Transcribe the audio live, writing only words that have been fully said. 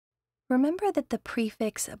Remember that the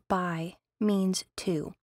prefix bi means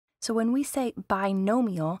two. So when we say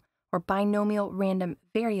binomial or binomial random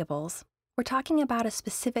variables, we're talking about a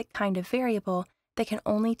specific kind of variable that can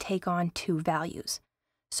only take on two values.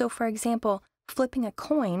 So for example, flipping a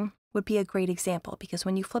coin would be a great example because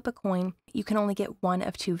when you flip a coin, you can only get one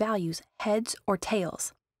of two values, heads or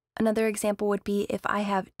tails. Another example would be if I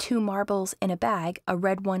have two marbles in a bag, a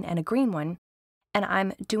red one and a green one, and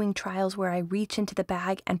I'm doing trials where I reach into the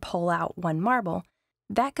bag and pull out one marble,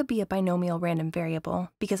 that could be a binomial random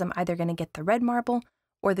variable because I'm either going to get the red marble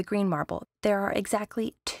or the green marble. There are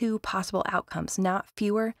exactly two possible outcomes, not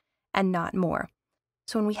fewer and not more.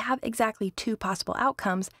 So when we have exactly two possible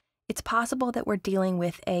outcomes, it's possible that we're dealing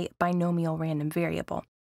with a binomial random variable.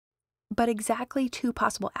 But exactly two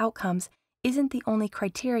possible outcomes isn't the only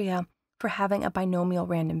criteria for having a binomial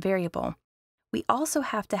random variable. We also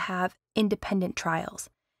have to have independent trials.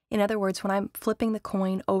 In other words, when I'm flipping the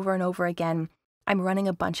coin over and over again, I'm running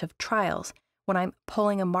a bunch of trials. When I'm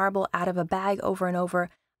pulling a marble out of a bag over and over,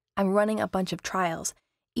 I'm running a bunch of trials.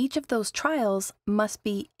 Each of those trials must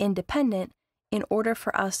be independent in order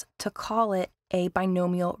for us to call it a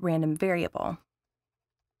binomial random variable.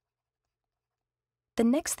 The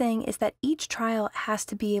next thing is that each trial has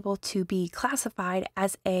to be able to be classified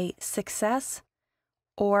as a success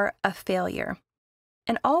or a failure.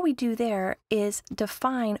 And all we do there is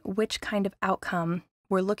define which kind of outcome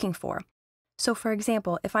we're looking for. So for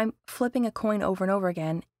example, if I'm flipping a coin over and over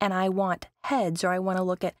again and I want heads, or I want to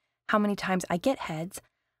look at how many times I get heads,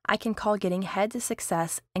 I can call getting heads a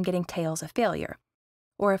success and getting tails a failure.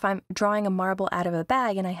 Or if I'm drawing a marble out of a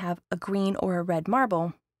bag and I have a green or a red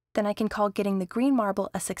marble, then I can call getting the green marble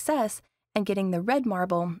a success and getting the red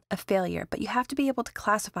marble a failure. But you have to be able to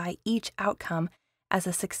classify each outcome as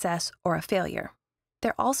a success or a failure.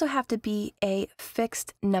 There also have to be a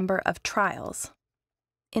fixed number of trials.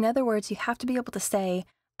 In other words, you have to be able to say,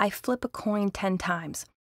 I flip a coin 10 times,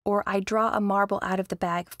 or I draw a marble out of the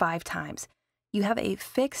bag 5 times. You have a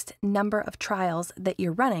fixed number of trials that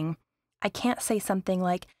you're running. I can't say something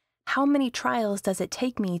like, how many trials does it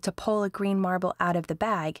take me to pull a green marble out of the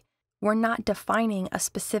bag? We're not defining a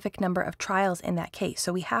specific number of trials in that case.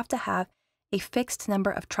 So we have to have a fixed number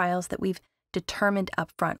of trials that we've determined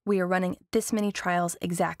up front. We are running this many trials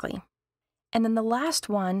exactly. And then the last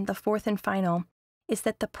one, the fourth and final, is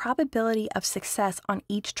that the probability of success on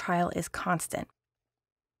each trial is constant.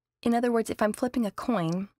 In other words, if I'm flipping a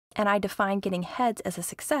coin and I define getting heads as a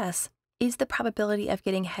success, is the probability of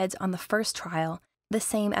getting heads on the first trial the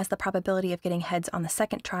same as the probability of getting heads on the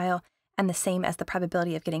second trial, and the same as the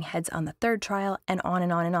probability of getting heads on the third trial, and on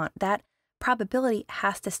and on and on. That probability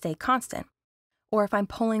has to stay constant. Or if I'm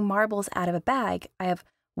pulling marbles out of a bag, I have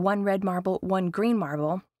one red marble, one green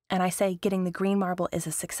marble, and I say getting the green marble is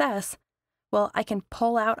a success, well, I can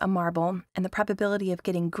pull out a marble, and the probability of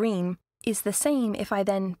getting green is the same if I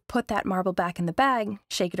then put that marble back in the bag,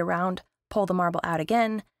 shake it around, pull the marble out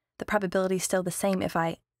again. The probability is still the same if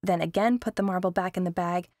I then again put the marble back in the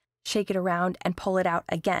bag, shake it around, and pull it out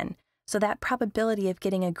again. So that probability of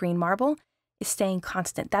getting a green marble is staying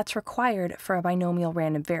constant. That's required for a binomial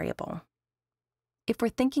random variable. If we're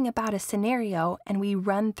thinking about a scenario and we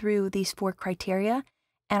run through these 4 criteria,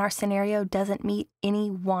 and our scenario doesn't meet any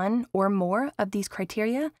one or more of these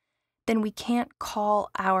criteria, then we can't call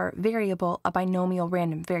our variable a binomial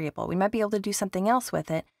random variable. We might be able to do something else with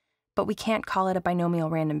it, but we can't call it a binomial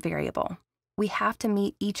random variable. We have to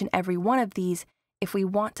meet each and every one of these if we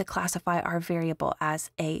want to classify our variable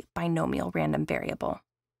as a binomial random variable.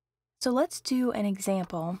 So let's do an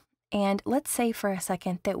example, and let's say for a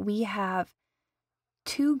second that we have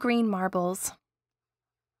 2 green marbles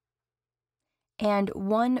and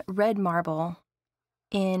 1 red marble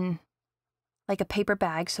in like a paper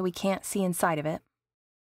bag so we can't see inside of it.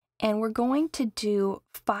 And we're going to do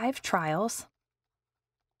 5 trials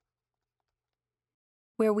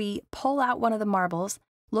where we pull out one of the marbles,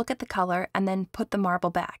 look at the color, and then put the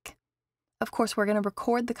marble back. Of course, we're going to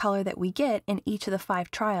record the color that we get in each of the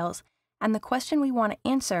 5 trials, and the question we want to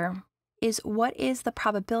answer is what is the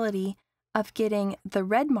probability of getting the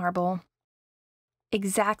red marble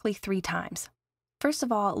exactly 3 times? First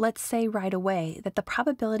of all, let's say right away that the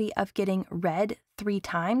probability of getting red 3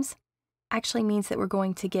 times actually means that we're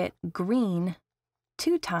going to get green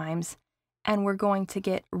 2 times, and we're going to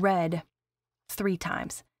get red 3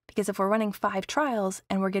 times. Because if we're running 5 trials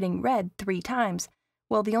and we're getting red 3 times,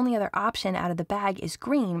 well, the only other option out of the bag is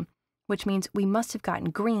green, which means we must have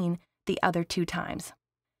gotten green the other 2 times.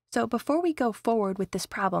 So before we go forward with this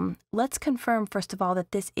problem, let's confirm first of all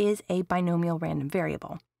that this is a binomial random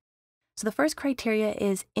variable. So the first criteria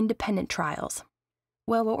is independent trials.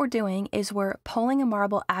 Well, what we're doing is we're pulling a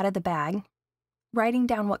marble out of the bag, writing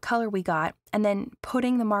down what color we got, and then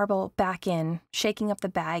putting the marble back in, shaking up the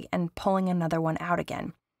bag, and pulling another one out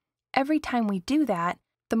again. Every time we do that,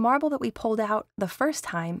 the marble that we pulled out the first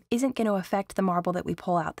time isn't going to affect the marble that we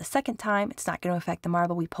pull out the second time. It's not going to affect the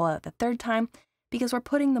marble we pull out the third time because we're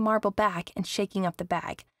putting the marble back and shaking up the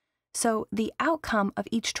bag. So the outcome of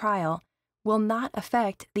each trial will not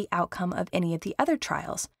affect the outcome of any of the other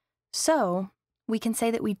trials. So we can say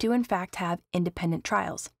that we do in fact have independent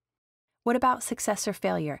trials. What about success or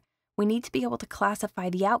failure? We need to be able to classify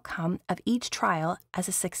the outcome of each trial as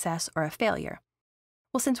a success or a failure.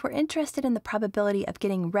 Well, since we're interested in the probability of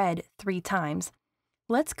getting red 3 times,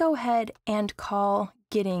 let's go ahead and call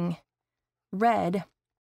getting red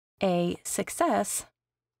a success,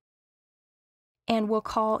 and we'll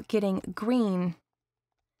call getting green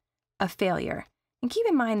a failure. And keep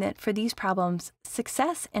in mind that for these problems,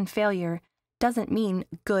 success and failure doesn't mean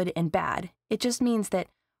good and bad. It just means that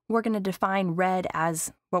we're going to define red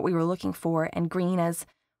as what we were looking for and green as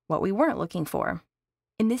what we weren't looking for.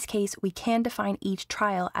 In this case, we can define each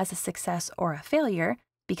trial as a success or a failure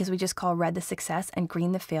because we just call red the success and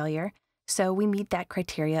green the failure, so we meet that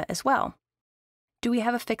criteria as well. Do we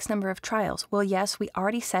have a fixed number of trials? Well, yes, we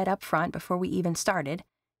already said up front before we even started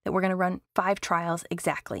that we're going to run 5 trials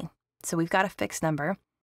exactly. So we've got a fixed number.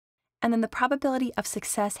 And then the probability of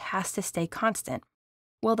success has to stay constant.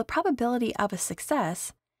 Well, the probability of a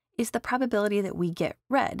success is the probability that we get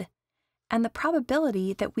red. And the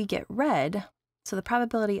probability that we get red, so the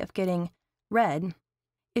probability of getting red,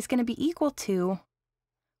 is going to be equal to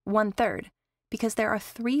 1/3 because there are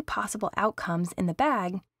 3 possible outcomes in the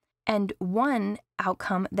bag and 1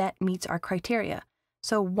 outcome that meets our criteria.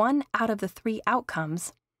 So 1 out of the 3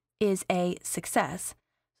 outcomes is a success.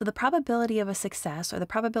 So the probability of a success, or the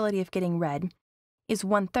probability of getting red, is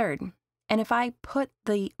 1/3. And if I put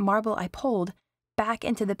the marble I pulled back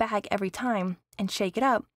into the bag every time and shake it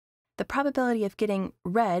up, the probability of getting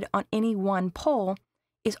red on any one pull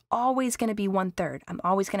is always going to be 1/3. I'm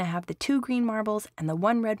always going to have the 2 green marbles and the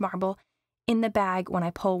 1 red marble in the bag when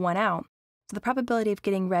I pull one out. So the probability of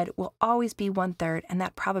getting red will always be 1/3, and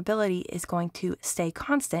that probability is going to stay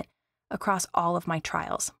constant across all of my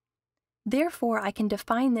trials. Therefore, I can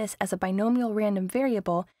define this as a binomial random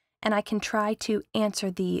variable, and I can try to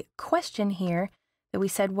answer the question here that we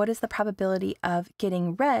said, what is the probability of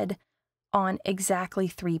getting red on exactly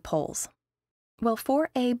 3 pulls? Well,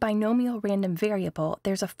 for a binomial random variable,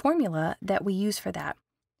 there's a formula that we use for that.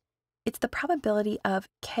 It's the probability of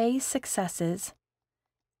k successes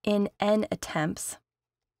in n attempts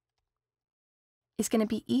is going to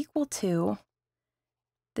be equal to,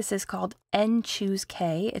 this is called n choose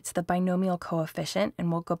k, it's the binomial coefficient,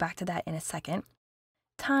 and we'll go back to that in a second,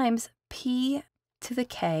 times p to the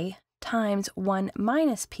k times 1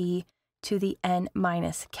 minus p to the n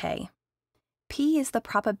minus k. P is the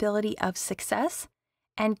probability of success,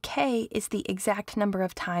 and k is the exact number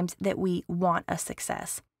of times that we want a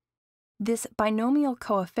success. This binomial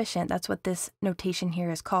coefficient, that's what this notation here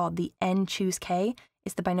is called, the n choose k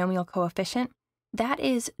is the binomial coefficient. That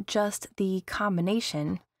is just the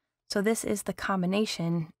combination. So this is the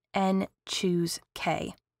combination n choose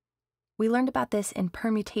k. We learned about this in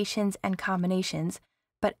permutations and combinations,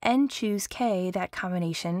 but n choose k, that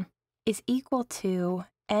combination, is equal to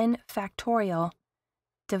n factorial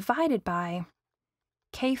divided by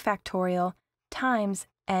k factorial times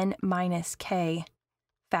n minus k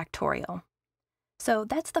factorial. So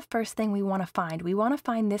that's the first thing we want to find. We want to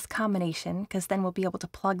find this combination because then we'll be able to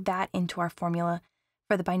plug that into our formula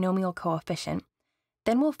for the binomial coefficient.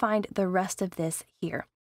 Then we'll find the rest of this here.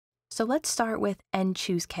 So let's start with n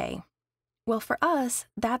choose k. Well, for us,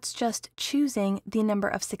 that's just choosing the number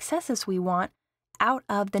of successes we want out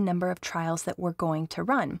of the number of trials that we're going to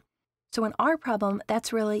run. So in our problem,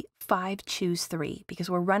 that's really 5 choose 3 because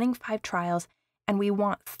we're running 5 trials and we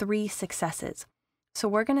want 3 successes. So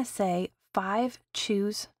we're going to say 5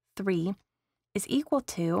 choose 3 is equal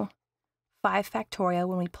to 5 factorial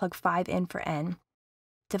when we plug 5 in for n,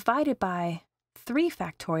 divided by 3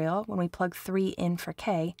 factorial when we plug 3 in for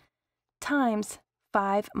k, times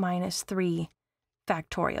 5 minus 3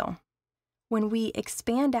 factorial. When we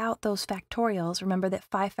expand out those factorials, remember that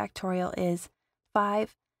 5 factorial is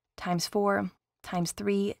 5 times 4 times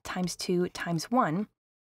 3 times 2 times 1.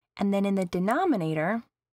 And then in the denominator,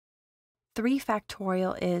 3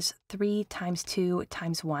 factorial is 3 times 2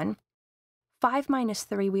 times 1. 5 minus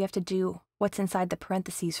 3, we have to do what's inside the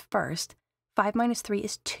parentheses first. 5 minus 3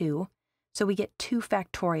 is 2, so we get 2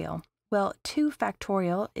 factorial. Well, 2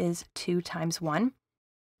 factorial is 2 times 1.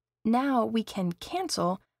 Now we can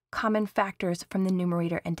cancel common factors from the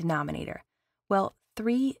numerator and denominator. Well,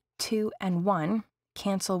 3, 2, and 1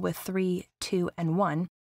 cancel with 3, 2, and 1,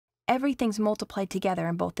 everything's multiplied together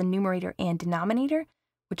in both the numerator and denominator,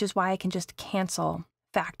 which is why I can just cancel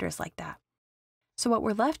factors like that. So what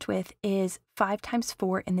we're left with is 5 times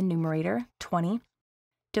 4 in the numerator, 20,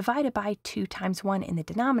 divided by 2 times 1 in the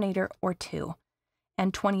denominator, or 2,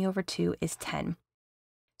 and 20 over 2 is 10.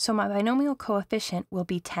 So my binomial coefficient will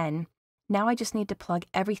be 10. Now I just need to plug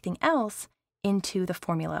everything else into the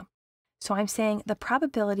formula. So I'm saying the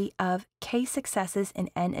probability of k successes in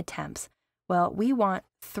n attempts. Well, we want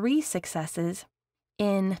 3 successes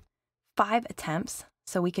in 5 attempts,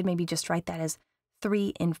 so we could maybe just write that as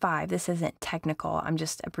 3 in 5. This isn't technical, I'm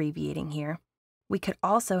just abbreviating here. We could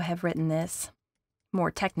also have written this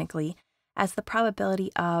more technically as the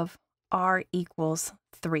probability of r equals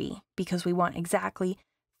 3, because we want exactly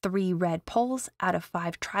 3 red poles out of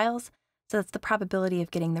 5 trials, so that's the probability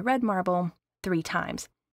of getting the red marble 3 times.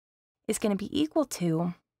 Is going to be equal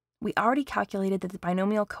to, we already calculated that the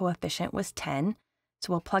binomial coefficient was 10,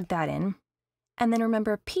 so we'll plug that in. And then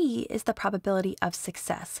remember, p is the probability of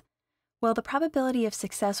success. Well, the probability of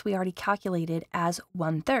success we already calculated as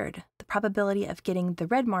 1/3. The probability of getting the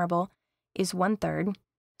red marble is 1/3,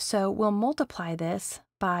 so we'll multiply this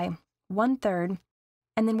by 1/3,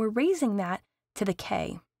 and then we're raising that to the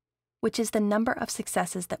k, which is the number of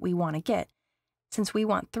successes that we want to get. Since we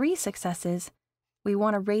want 3 successes, we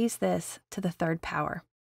want to raise this to the 3rd power.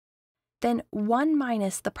 Then 1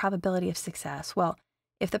 minus the probability of success. Well,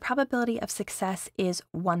 if the probability of success is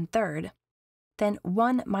 1/3, then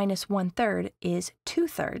 1 minus 1/3 is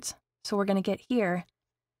 2/3. So we're going to get here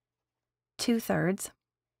 2/3,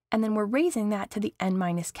 and then we're raising that to the n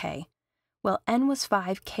minus k. Well, n was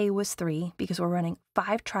 5, k was 3, because we're running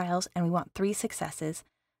 5 trials and we want 3 successes.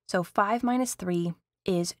 So 5 minus 3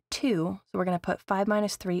 is 2, so we're going to put 5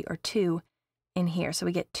 minus 3, or 2, in here, so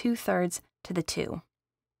we get 2/3 to the 2.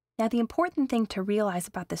 Now the important thing to realize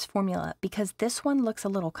about this formula, because this one looks a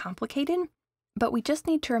little complicated, but we just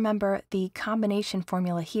need to remember the combination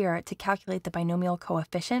formula here to calculate the binomial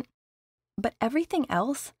coefficient. But everything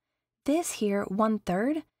else, this here,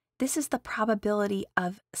 1/3, this is the probability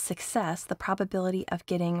of success, the probability of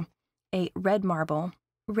getting a red marble,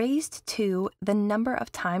 raised to the number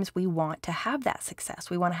of times we want to have that success.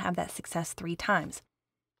 We want to have that success 3 times.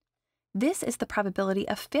 This is the probability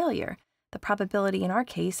of failure, the probability in our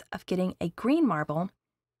case of getting a green marble,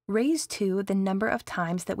 raised to the number of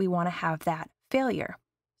times that we want to have that failure.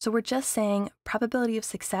 So we're just saying probability of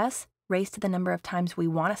success raised to the number of times we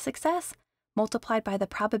want a success, multiplied by the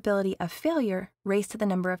probability of failure raised to the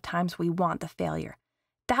number of times we want the failure.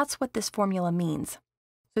 That's what this formula means.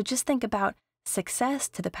 So just think about success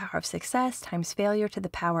to the power of success times failure to the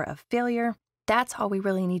power of failure. That's all we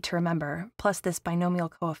really need to remember, plus this binomial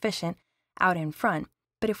coefficient out in front.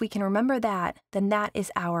 But if we can remember that, then that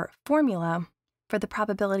is our formula for the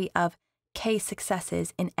probability of k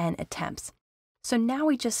successes in n attempts. So now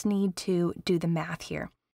we just need to do the math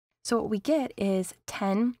here. So what we get is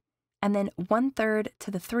 10, and then 1/3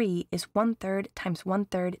 to the 3 is 1/3 times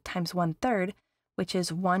 1/3 times 1/3, which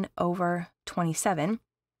is 1/27.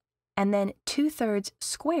 And then 2/3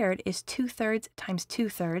 squared is 2/3 times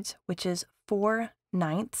 2/3, which is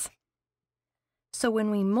 4/9. So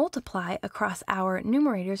when we multiply across our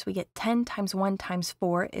numerators, we get 10 times 1 times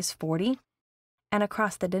 4 is 40. And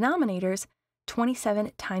across the denominators,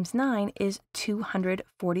 27 times 9 is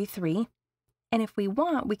 243. And if we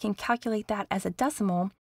want, we can calculate that as a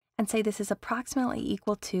decimal and say this is approximately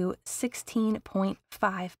equal to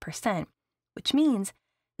 16.5%, which means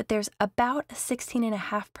that there's about a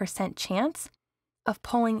 16.5% chance of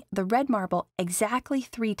pulling the red marble exactly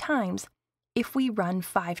 3 times if we run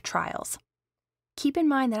 5 trials. Keep in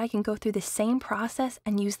mind that I can go through the same process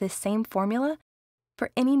and use this same formula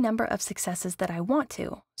for any number of successes that I want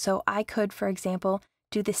to. So I could, for example,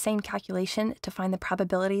 do the same calculation to find the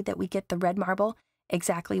probability that we get the red marble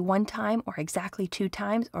exactly 1 time, or exactly 2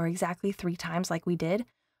 times, or exactly 3 times like we did,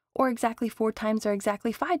 or exactly 4 times, or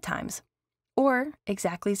exactly 5 times, or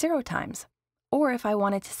exactly 0 times. Or if I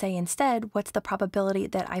wanted to say instead, what's the probability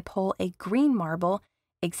that I pull a green marble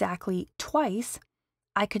exactly twice,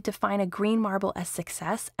 I could define a green marble as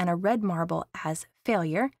success and a red marble as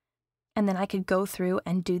failure, and then I could go through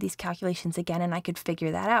and do these calculations again and I could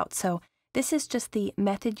figure that out. So this is just the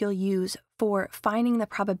method you'll use for finding the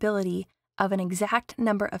probability of an exact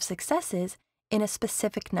number of successes in a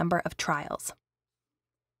specific number of trials.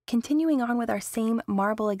 Continuing on with our same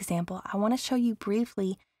marble example, I want to show you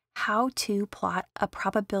briefly how to plot a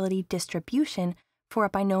probability distribution for a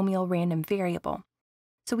binomial random variable.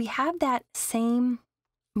 So we have that same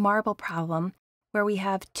marble problem where we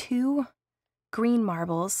have 2 green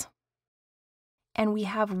marbles and we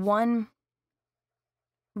have one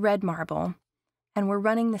red marble, and we're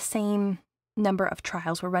running the same number of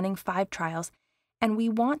trials. We're running 5 trials, and we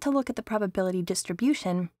want to look at the probability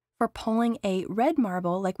distribution for pulling a red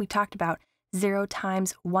marble, like we talked about, 0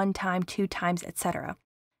 times, 1 time, 2 times, etc.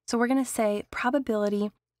 So we're going to say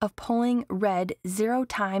probability of pulling red 0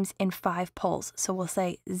 times in 5 pulls. So we'll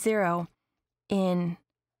say 0 in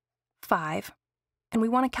 5. And we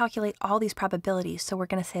want to calculate all these probabilities. So we're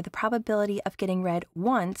going to say the probability of getting red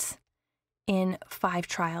once in 5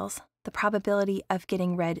 trials, the probability of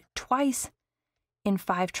getting red twice in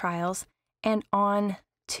 5 trials, and on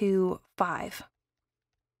to 5.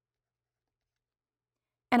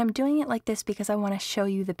 And I'm doing it like this because I want to show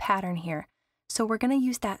you the pattern here. So we're going to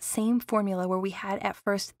use that same formula where we had at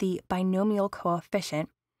first the binomial coefficient.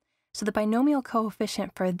 So the binomial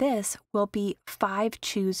coefficient for this will be 5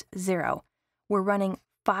 choose 0. We're running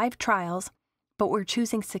 5 trials, but we're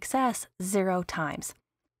choosing success 0 times.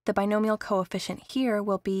 The binomial coefficient here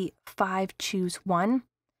will be 5 choose 1.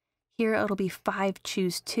 Here it'll be 5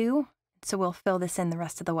 choose 2, so we'll fill this in the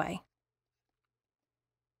rest of the way.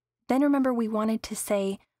 Then remember we wanted to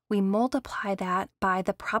say we multiply that by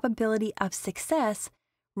the probability of success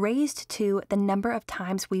raised to the number of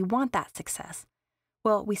times we want that success.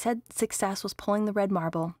 Well, we said success was pulling the red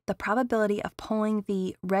marble. The probability of pulling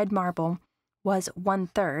the red marble was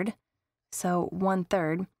 1/3, so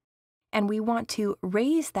 1/3. And we want to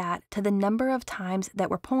raise that to the number of times that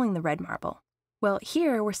we're pulling the red marble. Well,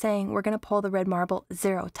 here we're saying we're going to pull the red marble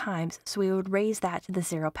 0 times, so we would raise that to the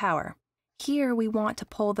 0 power. Here we want to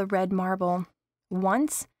pull the red marble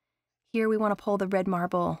once. Here we want to pull the red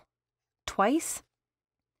marble twice,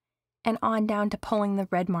 and on down to pulling the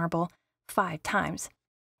red marble 5 times.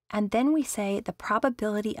 And then we say the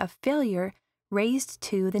probability of failure raised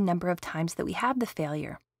to the number of times that we have the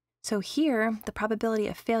failure. So here, the probability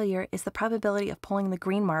of failure is the probability of pulling the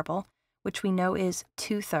green marble, which we know is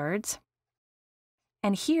 2/3.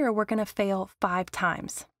 And here we're going to fail 5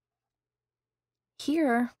 times.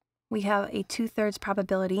 Here we have a 2/3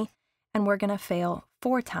 probability, and we're going to fail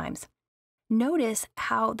 4 times. Notice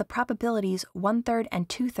how the probabilities 1/3 and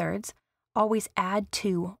 2/3 always add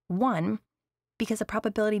to 1, because the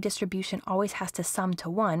probability distribution always has to sum to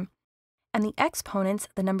 1. And the exponents,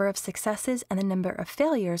 the number of successes and the number of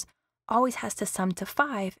failures, always has to sum to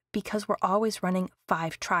 5 because we're always running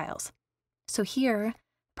 5 trials. So here,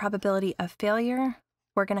 probability of failure,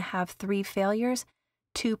 we're going to have 3 failures.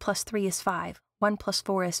 2 plus 3 is 5. 1 plus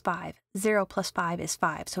 4 is 5. 0 plus 5 is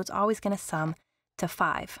 5. So it's always going to sum to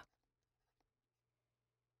 5.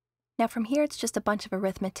 Now from here, it's just a bunch of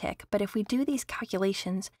arithmetic, but if we do these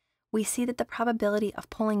calculations, we see that the probability of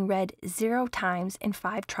pulling red 0 times in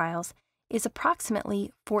 5 trials is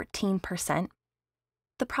approximately 14%.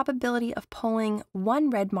 The probability of pulling 1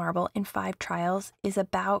 red marble in 5 trials is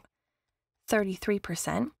about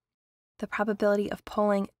 33%. The probability of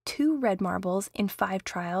pulling 2 red marbles in 5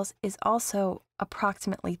 trials is also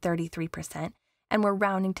approximately 33%, and we're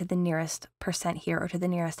rounding to the nearest percent here, or to the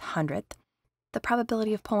nearest hundredth. The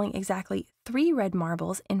probability of pulling exactly 3 red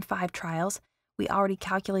marbles in 5 trials we already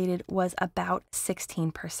calculated was about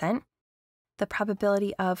 16%. The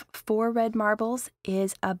probability of 4 red marbles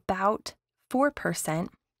is about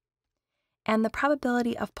 4%. And the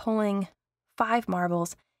probability of pulling 5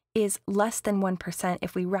 marbles is less than 1%.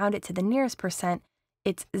 If we round it to the nearest percent,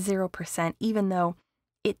 it's 0%, even though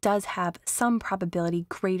it does have some probability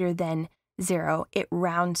greater than 0. It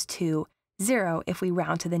rounds to 0 if we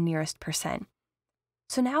round to the nearest percent.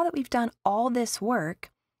 So now that we've done all this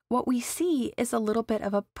work, what we see is a little bit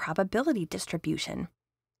of a probability distribution.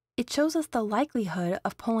 It shows us the likelihood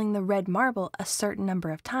of pulling the red marble a certain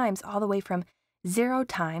number of times, all the way from 0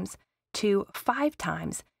 times to 5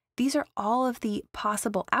 times. These are all of the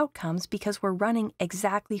possible outcomes because we're running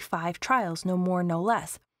exactly 5 trials, no more, no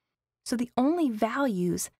less. So the only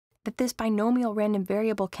values that this binomial random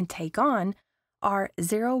variable can take on are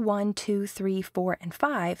 0, 1, 2, 3, 4, and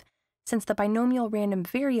 5, since the binomial random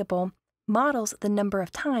variable models the number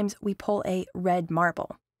of times we pull a red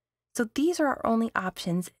marble. So these are our only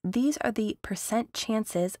options. These are the percent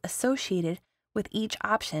chances associated with each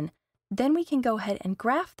option. Then we can go ahead and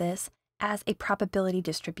graph this as a probability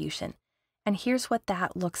distribution. And here's what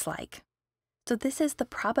that looks like. So this is the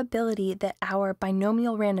probability that our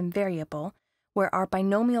binomial random variable, where our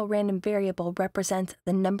binomial random variable represents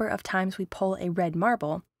the number of times we pull a red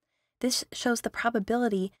marble, this shows the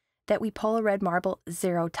probability that we pull a red marble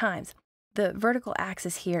 0 times. The vertical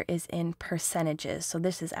axis here is in percentages. So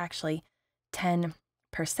this is actually 10%,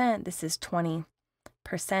 this is 20%,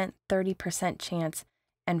 30% chance,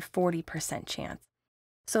 and 40% chance.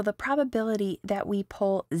 So the probability that we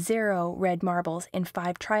pull 0 red marbles in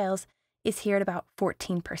 5 trials is here at about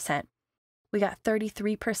 14%. We got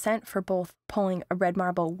 33% for both pulling a red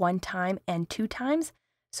marble 1 time and 2 times,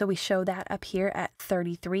 so we show that up here at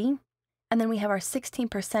 33. And then we have our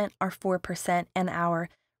 16%, our 4%, and our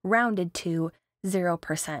rounded to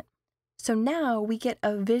 0%. So now we get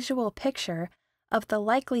a visual picture of the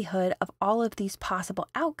likelihood of all of these possible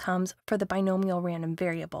outcomes for the binomial random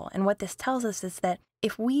variable. And what this tells us is that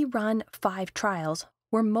if we run 5 trials,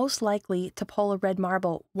 we're most likely to pull a red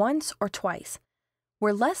marble once or twice.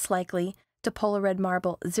 We're less likely to pull a red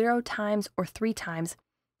marble 0 times or 3 times,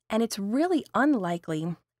 and it's really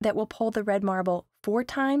unlikely that we'll pull the red marble 4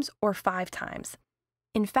 times or 5 times.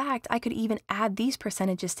 In fact, I could even add these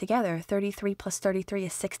percentages together. 33 plus 33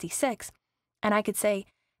 is 66, and I could say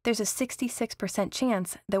there's a 66%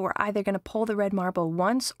 chance that we're either going to pull the red marble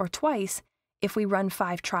once or twice if we run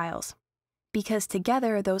 5 trials, because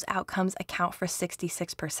together those outcomes account for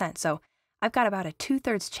 66%. So I've got about a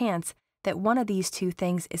 2/3 chance that one of these two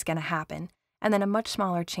things is going to happen, and then a much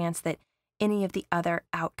smaller chance that any of the other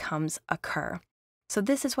outcomes occur. So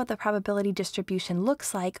this is what the probability distribution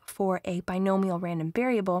looks like for a binomial random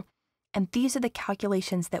variable, and these are the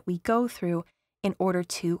calculations that we go through in order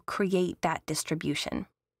to create that distribution.